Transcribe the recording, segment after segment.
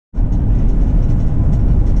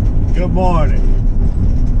Good morning.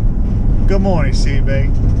 Good morning, CB.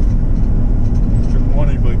 Good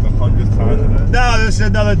morning for like the 100th time today. No, this is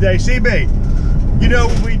another day. CB, you know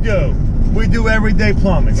what we do? We do everyday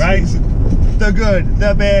plumbing, right? The good,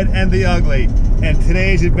 the bad, and the ugly. And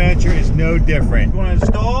today's adventure is no different. We're going to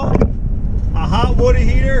install a hot water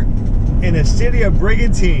heater in the city of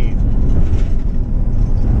Brigantine.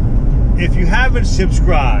 If you haven't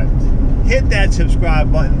subscribed, hit that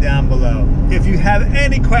subscribe button down below. If you have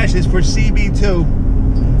any questions for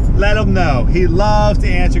CB2, let him know. He loves to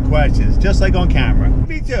answer questions, just like on camera.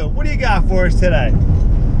 CB2, what do you got for us today?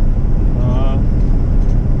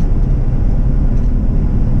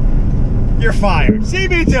 You're fired.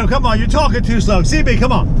 CB2, come on, you're talking too slow. CB,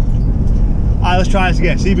 come on. All right, let's try this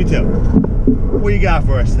again. CB2, what do you got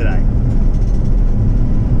for us today?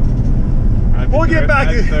 We'll get back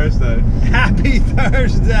to Thursday. Happy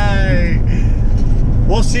Thursday.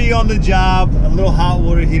 We'll see you on the job. A little hot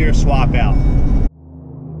water heater swap out.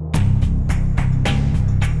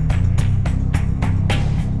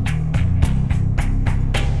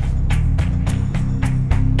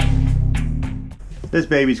 This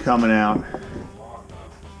baby's coming out.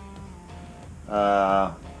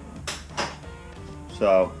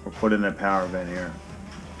 So we're putting a power vent here.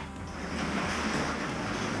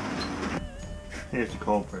 Here's the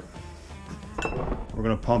culprit. We're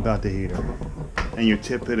gonna pump out the heater. And your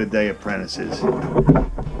tip of the day, apprentices.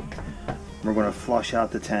 We're gonna flush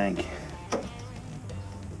out the tank.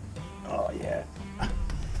 Oh yeah.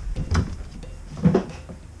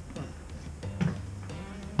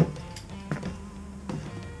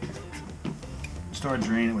 Start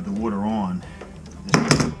draining with the water on.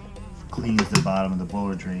 This cleans the bottom of the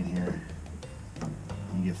blower drain here.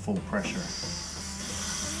 You get full pressure.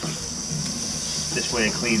 This way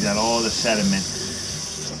it cleans out all the sediment.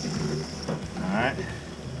 Alright.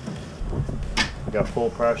 We got full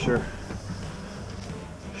pressure.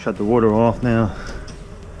 Shut the water off now.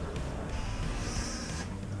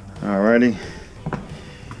 Alrighty.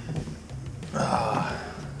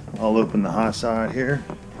 I'll open the hot side here.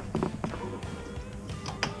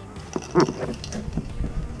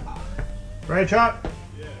 Ready, Chuck?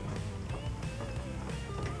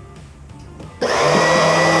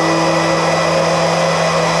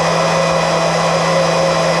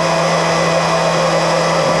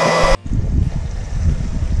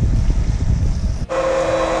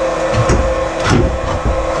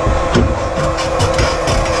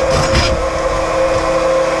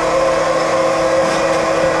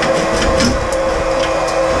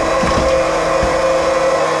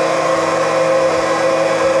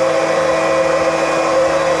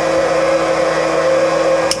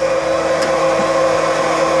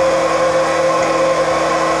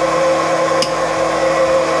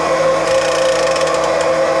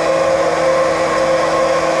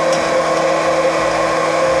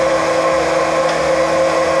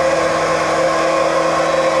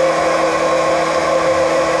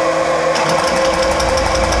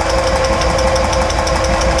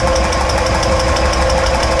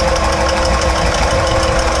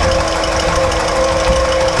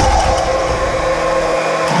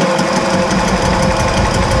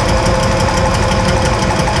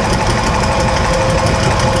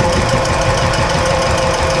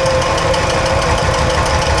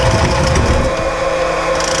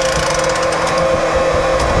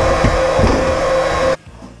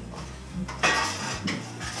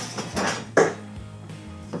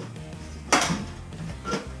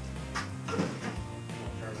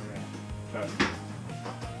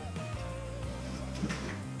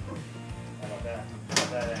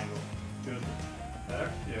 That angle. Good.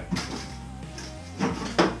 Better? Yeah.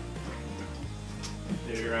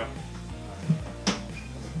 Yeah, you're out.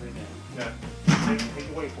 Yeah. Take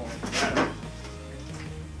the weight for me. Yeah.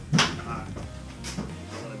 Alright.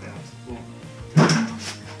 Let it bounce. Cool.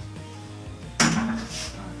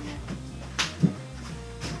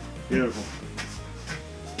 Beautiful.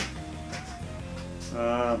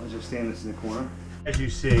 Let's just stand this in the corner. As you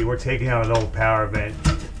see, we're taking out an old power vent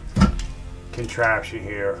contraption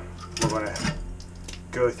here. We're going to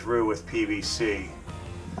go through with PVC.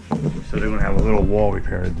 So they're going to have a little wall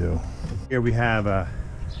repair to do. Here we have a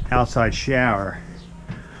outside shower,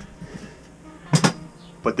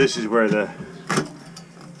 but this is where the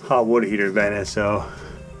hot water heater vent is. So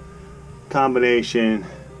combination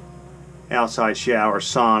outside shower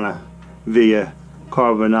sauna via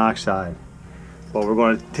carbon monoxide. But we're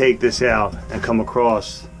going to take this out and come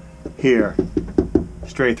across here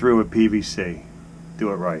straight through with PVC.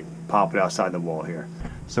 Do it right. Pop it outside the wall here.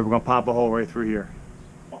 So we're going to pop a hole right through here.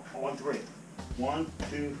 1, 3. 1,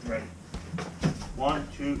 2, 3. 1,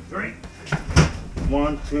 2, 3.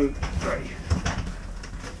 1, 2, Right.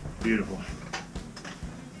 Beautiful.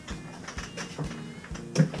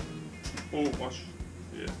 Oh, watch.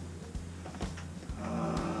 Yeah.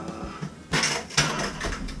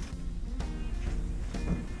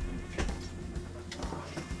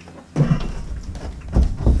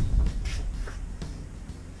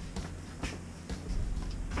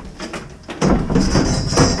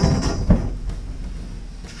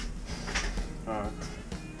 Alright.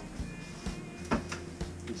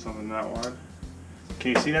 Do something that wide.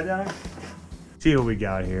 Can you see that down there? See what we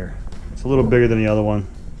got here. It's a little bigger than the other one.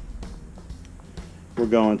 We're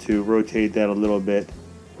going to rotate that a little bit.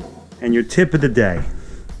 And your tip of the day,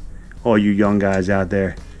 all you young guys out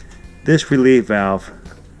there, this relief valve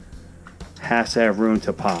has to have room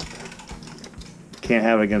to pop. Can't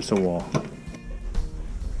have it against the wall.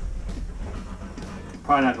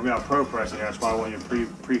 Probably not gonna be on pro pressing, that's why I want you to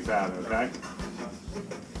prefab it, okay?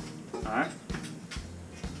 Alright?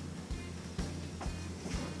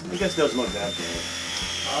 I guess it doesn't look that bad.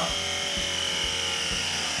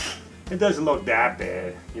 It doesn't look that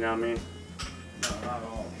bad, you know what I mean? No, not at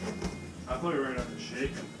all. I thought you were gonna have to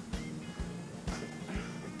shake them.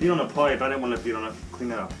 Be on the pipe. I didn't want to be on the clean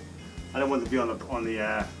that up. I didn't want to be on the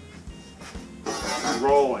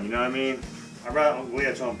rolling. You know what I mean? I'd rather lay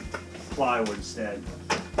it on plywood instead.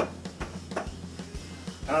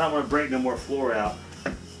 I don't want to break no more floor out.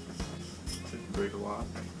 It can break a lot.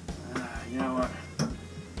 You know what?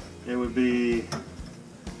 It would be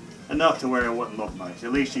enough to where it wouldn't look nice.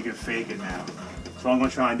 At least you can fake it now. So what I'm going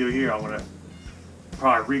to try and do here, I'm going to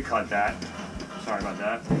probably recut that. Sorry about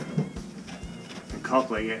that. And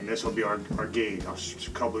coupling it, and this will be our gauge. I'll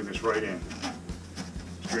coupling this right in.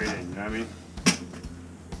 Straight in, you know what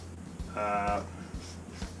I mean?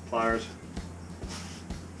 Pliers.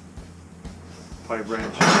 Pipe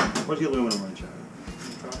wrench. Where's the aluminum wrench at?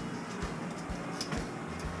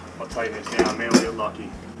 I'll tighten this down, maybe we'll get lucky.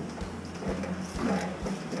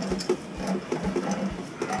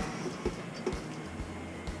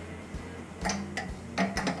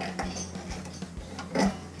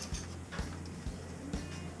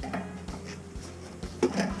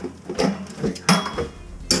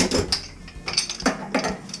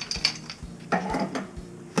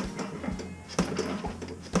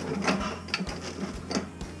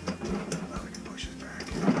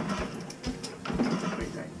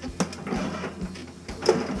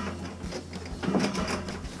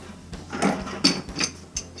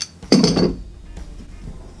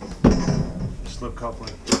 Slip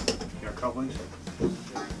coupling. You got couplings?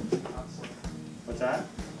 What's that?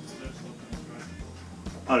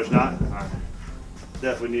 Oh, there's not? Alright.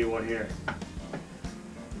 Definitely need one here.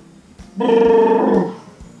 And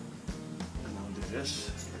I'll do this.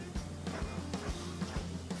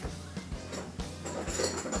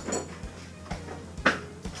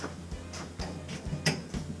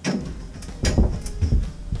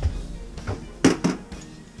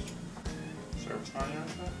 Service line out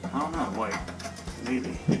there? I don't know, wait.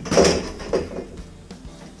 Maybe.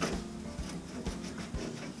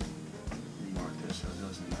 Mark this so it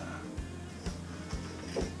doesn't.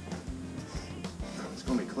 It's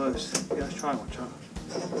gonna be close. You guys try one, try.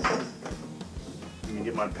 Let me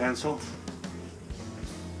get my pencil.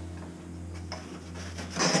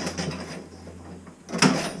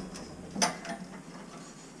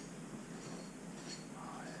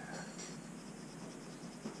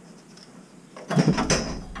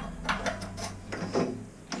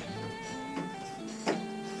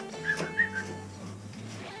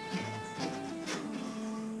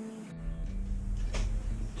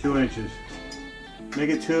 Two inches. Make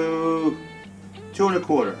it two and a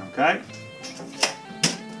quarter, okay?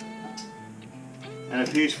 And a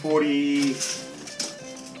piece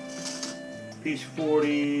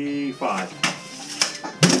 45.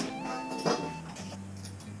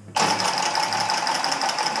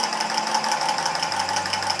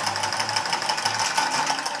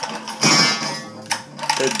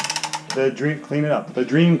 Clean it up. The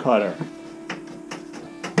dream cutter.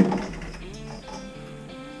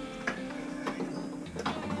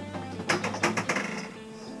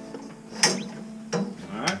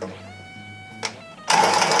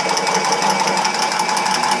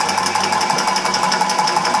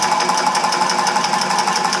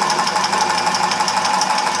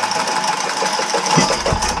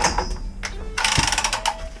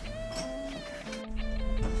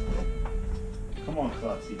 Come on,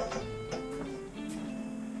 Clutzy.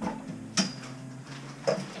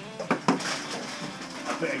 I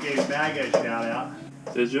think I gave Maggie a shout out.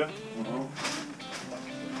 Did you?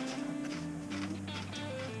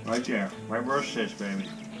 Right there. Right where it sits, baby.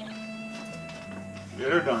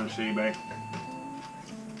 Get her done, see, babe.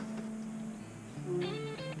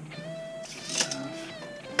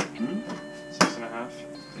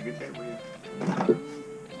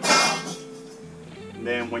 And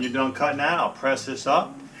then when you're done cutting that, I'll press this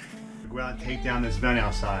up. Go out and take down this vent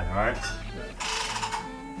outside, all right?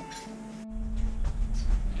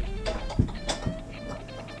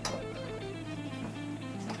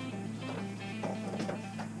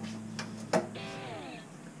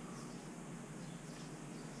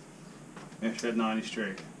 Make sure that 90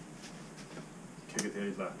 straight. Kick it to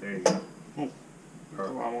his left. There you go. Oh, that's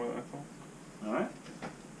a lot more than I thought. All right.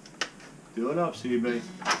 Do it up, CB.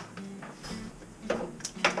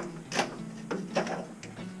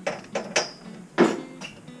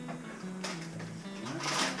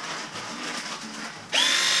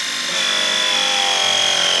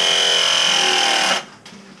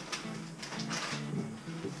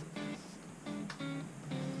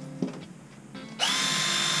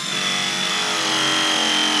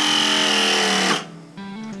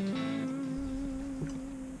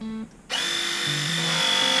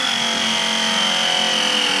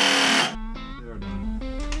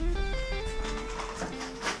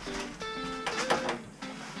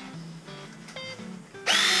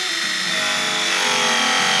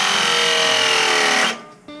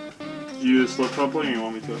 Did you use slip coupling or you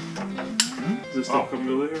want me to? Is this still coming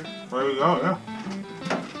to here? There we go, yeah.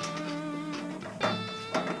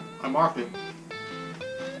 I marked it.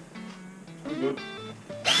 I'm good.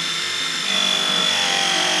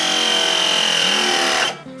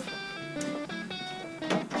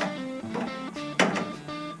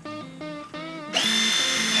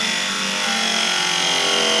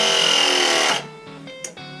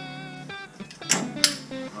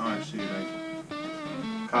 Alright, see you later.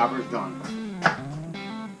 Copper's done.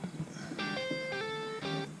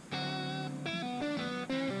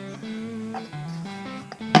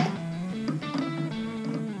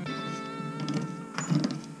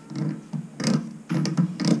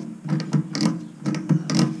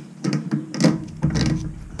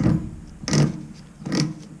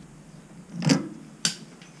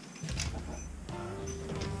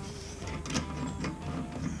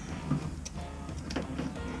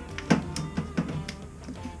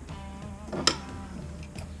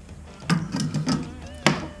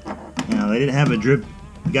 They didn't have a drip.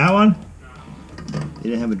 You got one? They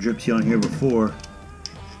didn't have a drip tee on here before.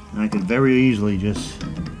 And I could very easily just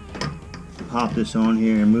pop this on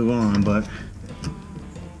here and move on, but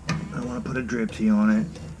I want to put a drip tee on it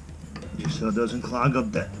just so it doesn't clog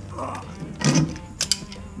up that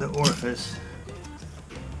the orifice.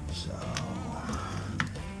 So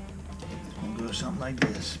we'll go something like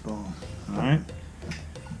this. Boom. Alright.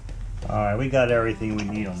 Alright, we got everything we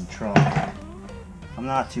need on the truck. I'm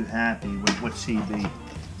not too happy with what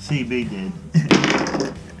CB did.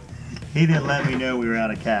 He didn't let me know we were out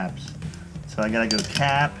of caps. So I gotta go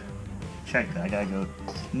cap, check that. I gotta go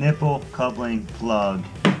nipple, coupling, plug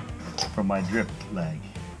for my drip leg.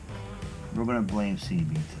 We're gonna blame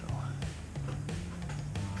CB too.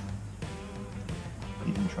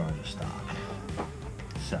 He's in charge of stock.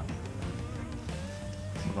 So,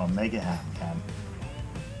 we're gonna make it happen, Cap.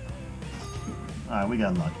 Alright, we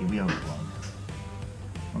got lucky, we have a plug.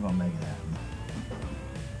 We're gonna make it happen.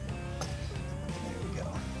 There we go.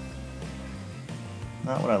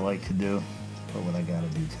 Not what I like to do, but what I gotta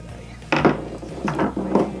do today. Make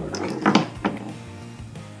it work.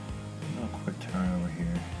 A quick turn over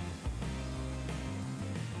here.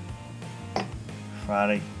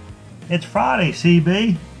 Friday. It's Friday,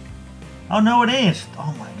 CB. Oh no, it is.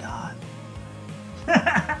 Oh my God.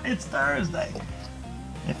 It's Thursday.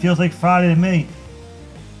 It feels like Friday to me.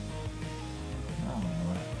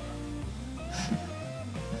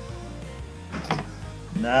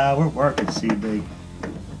 Nah, we're working, CB.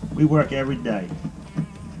 We work every day.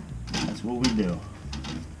 That's what we do.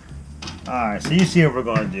 Alright, so you see what we're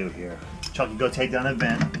going to do here. Chuck, you go take down a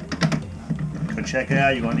vent. Go check it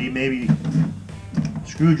out. You're going to need maybe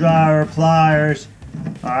screwdriver, pliers.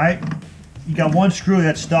 Alright? You got one screw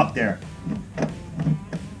that's stuck there.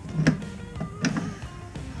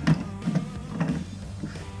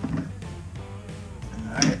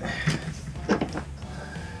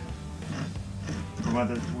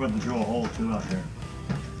 We're going to drill a hole too out there.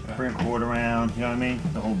 Bring a cord around, you know what I mean?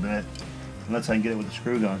 The whole bit. And that's how I can get it with the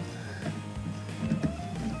screw gun.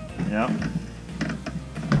 Yep.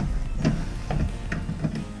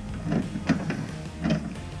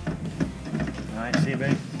 Alright,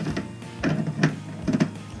 CB.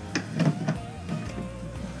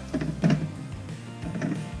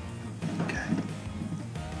 Okay.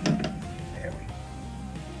 There we go.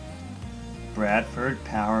 Bradford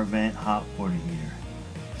Power Vent Hot Water Heater.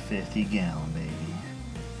 50 gallon, baby.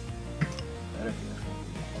 Better be a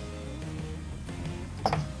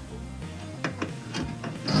 50.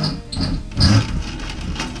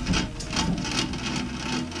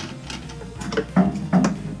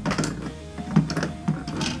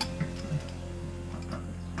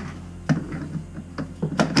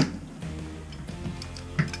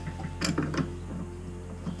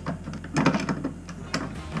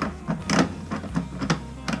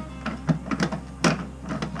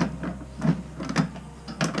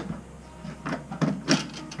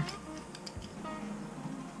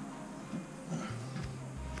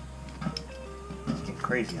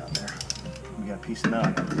 crazy out there. We got a piece of metal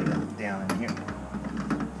I gotta take down in here.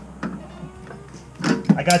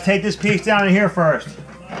 I gotta take this piece down in here first.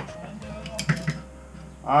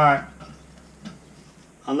 Alright.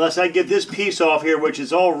 Unless I get this piece off here, which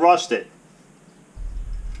is all rusted.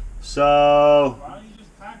 So... Why don't you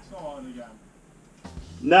just hacksaw it again?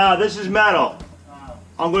 No, this is metal. Oh.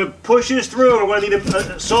 I'm going to push this through and we're going to need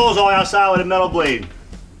a sawzall outside with a metal blade.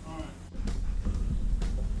 Alright.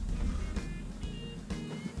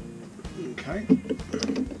 Okay.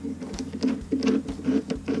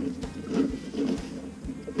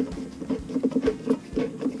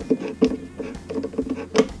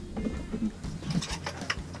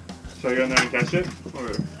 So you go in there and catch it? Or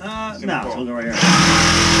No, it's looking right here.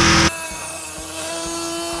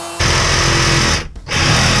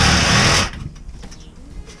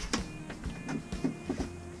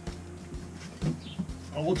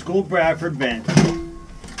 Old school Bradford bent.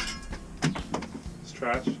 it's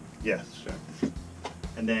trash? Yes. Sure.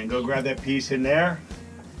 And then go grab that piece in there.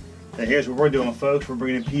 And here's what we're doing, folks. We're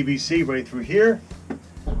bringing PVC right through here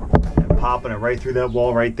and popping it right through that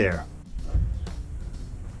wall right there.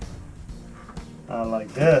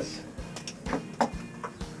 Like this.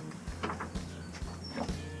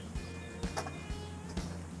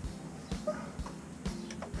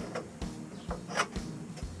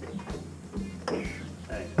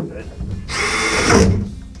 That ain't good.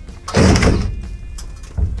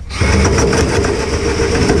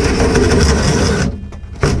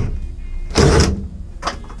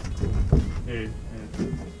 Hey.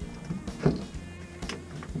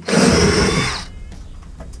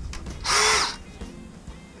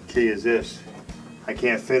 Key is this. I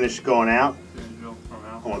can't finish going out.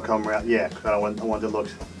 I want to come around. Yeah, because I want to look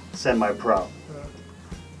semi-pro.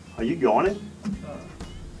 Are you yawning?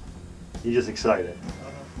 You're just excited.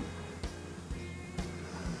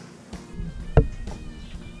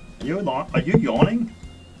 Are you yawning?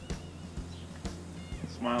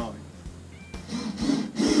 Smiling.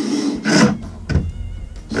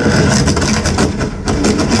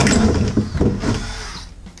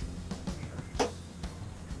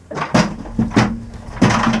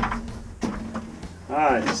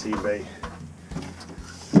 Alright, CB.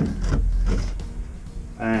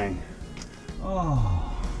 Bang.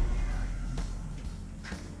 Oh.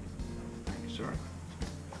 Thank you, sir.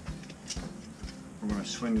 We're going to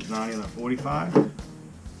swing this 90 on the 45.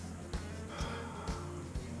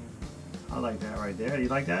 I like that right there. You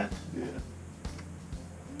like that? Yeah.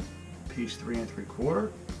 Piece 3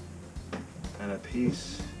 3/4. And a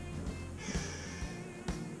piece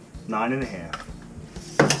 9 1/2.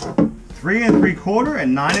 3 3/4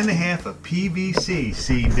 and 9 1/2 of PVC,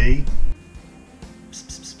 CB. Psst,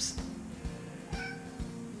 psst, psst, psst.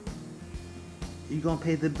 You gonna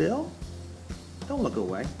pay the bill? Don't look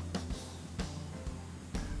away.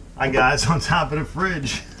 Hi guys, on top of the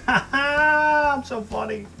fridge. I'm so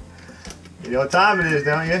funny. You know what time it is,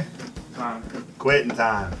 don't you? Time. Quitting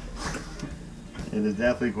time. It is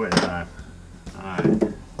definitely quitting time.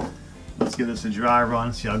 Alright. Let's give this a dry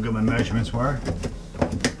run, see how good my measurements were.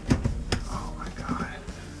 Oh my god.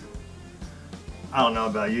 I don't know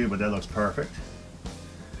about you, but that looks perfect.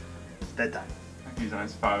 Bedtime. He's on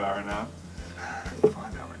his 5-hour nap.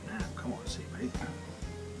 5-hour nap. Come on, CB.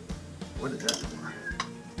 What is that for?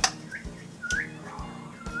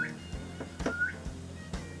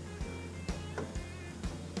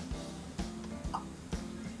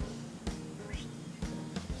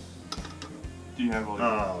 Do you have all your...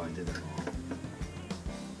 Oh, I did it wrong.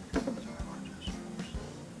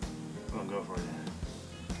 I'm gonna go for it.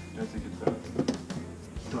 You have to get the...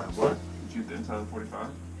 Do I have what? Did you get the inside of the 45?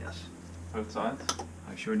 Yes. Both sides?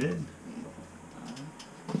 I sure did.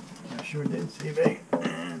 I sure did, CB.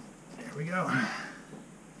 And there we go.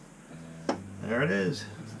 There it is.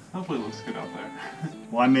 Hopefully it looks good out there.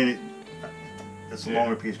 Well, I made it. It's a Yeah.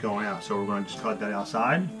 longer piece going out, so we're going to just cut that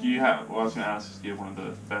outside. Do you have... Well, I was going to ask is do you have one of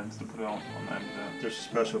the bends to put on the end of that? There's a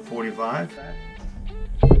special 45.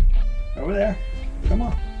 Over there. Come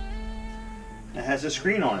on. It has a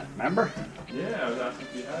screen on it, remember? Yeah, I was asking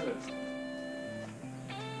if you had it.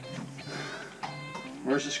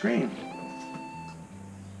 Where's the screen?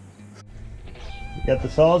 You got the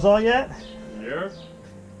sawzall yet? Yeah.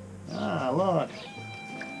 Ah, look.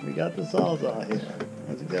 We got the sawzall here.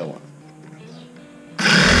 That's a good one.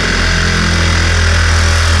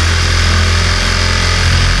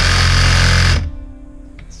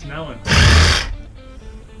 Smelling.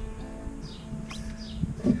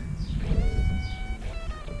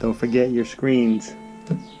 Don't forget your screens.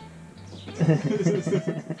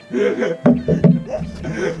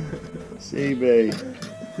 CB.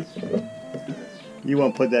 You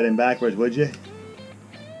won't put that in backwards, would you?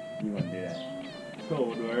 still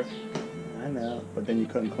would work. I know, but then you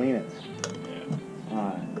couldn't clean it. Yeah.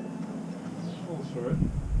 Alright. A little short.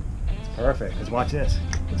 It's perfect. Let's watch this.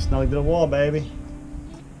 Snug to the wall, baby.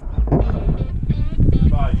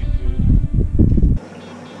 Bye, YouTube.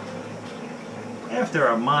 After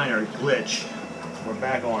a minor glitch, we're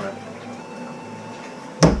back on it.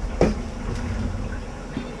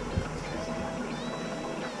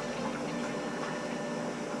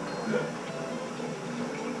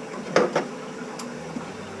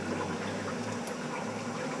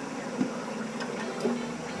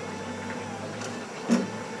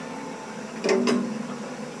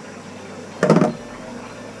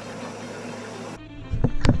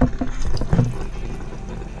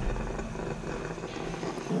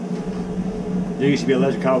 There used to be an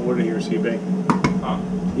electric hot water heater, CB. Huh?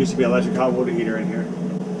 Used to be an electric hot water heater in here.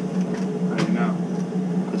 I didn't know.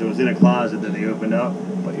 Because it was in a closet that they opened up,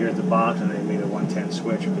 but here's the box, and they made a 110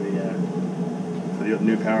 switch for the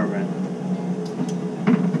new power vent.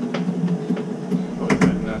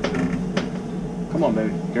 Come on,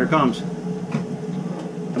 baby. Here it comes.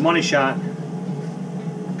 The money shot.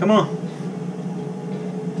 Come on.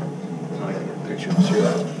 Oh, I gotta get a picture of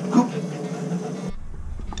this.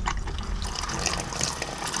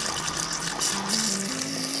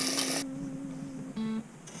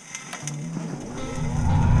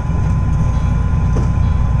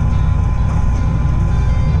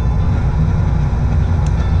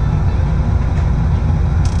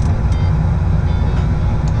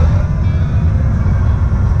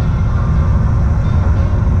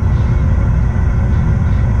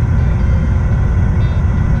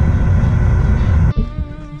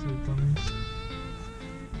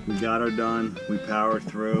 We got her done. We powered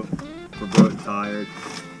through. We're both tired.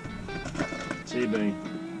 See, buddy.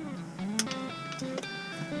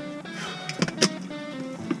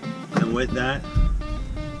 And with that,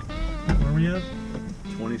 Where are we at?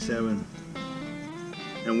 27.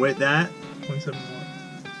 And with that, 27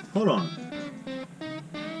 what? hold on.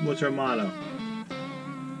 What's our motto?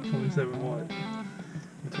 27 what?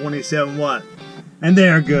 27 what? And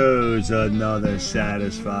there goes another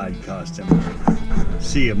satisfied customer.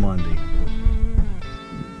 See you Monday.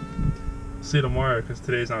 See you tomorrow, because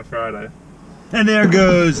today's not Friday. And there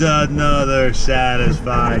goes another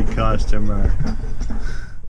satisfied customer.